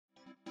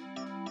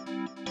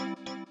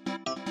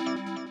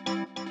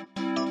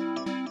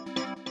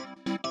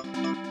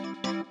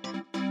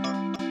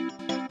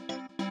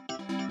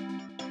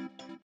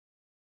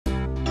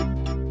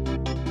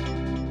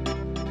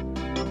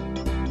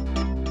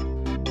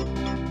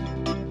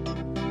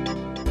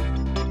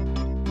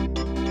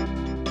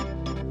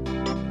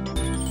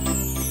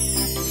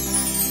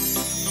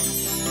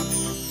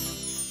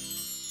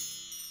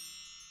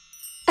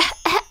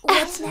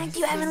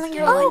having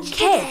your lunch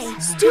today?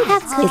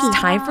 Students, it's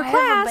time for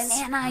class. I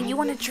have a banana. You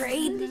want to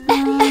trade?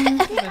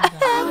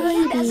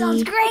 That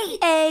sounds great.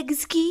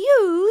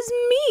 Excuse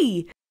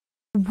me.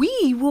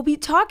 We will be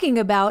talking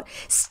about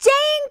staying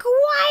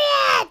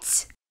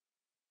quiet.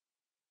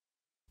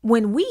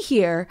 When we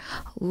hear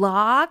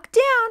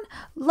lockdown,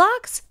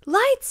 locks,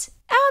 lights,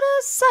 out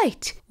of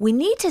sight, we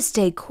need to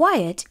stay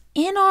quiet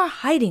in our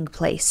hiding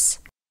place.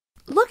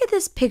 Look at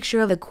this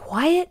picture of a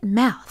quiet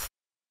mouth.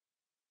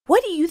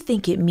 What do you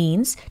think it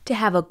means to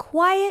have a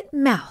quiet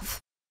mouth?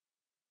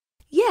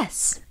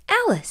 Yes,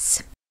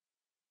 Alice.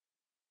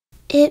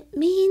 It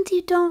means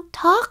you don't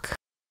talk.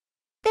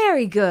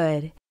 Very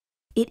good.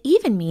 It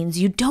even means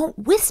you don't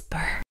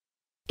whisper.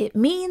 It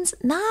means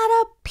not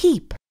a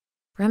peep.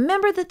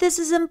 Remember that this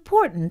is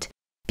important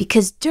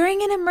because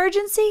during an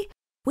emergency,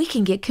 we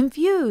can get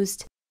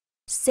confused.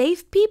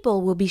 Safe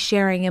people will be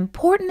sharing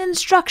important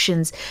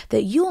instructions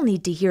that you'll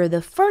need to hear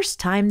the first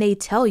time they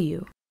tell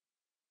you.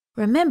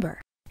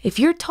 Remember, if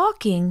you're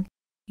talking,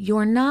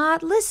 you're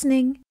not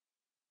listening.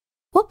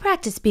 We'll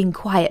practice being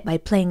quiet by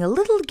playing a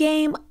little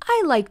game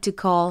I like to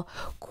call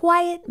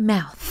Quiet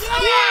Mouth.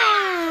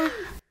 Yeah!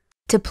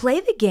 To play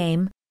the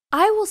game,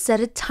 I will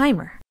set a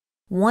timer.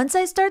 Once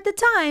I start the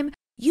time,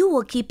 you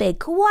will keep a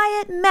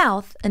quiet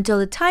mouth until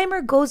the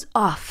timer goes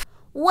off.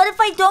 What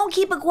if I don't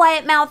keep a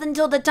quiet mouth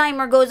until the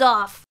timer goes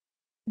off?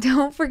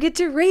 Don't forget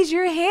to raise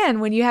your hand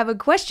when you have a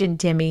question,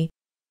 Timmy.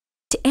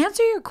 To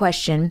answer your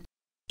question,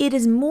 it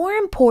is more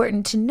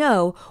important to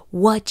know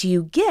what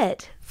you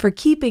get for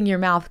keeping your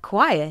mouth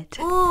quiet.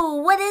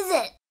 Ooh, what is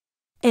it?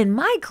 In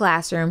my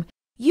classroom,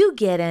 you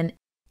get an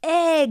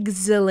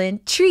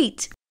excellent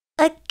treat,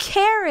 a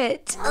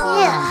carrot.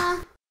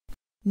 Yeah.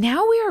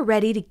 Now we are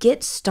ready to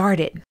get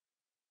started.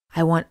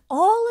 I want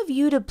all of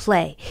you to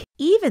play,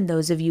 even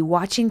those of you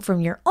watching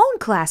from your own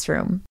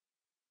classroom.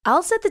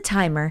 I'll set the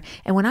timer,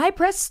 and when I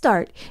press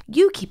start,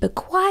 you keep a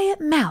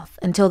quiet mouth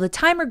until the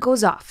timer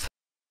goes off.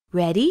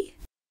 Ready,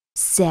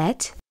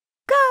 set,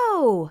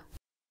 go!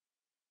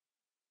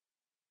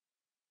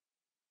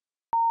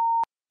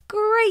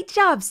 Great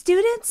job,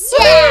 students!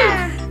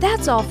 Yeah!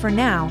 That's all for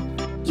now.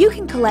 You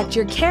can collect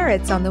your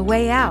carrots on the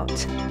way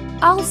out.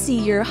 I'll see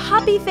your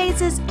happy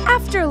faces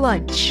after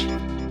lunch.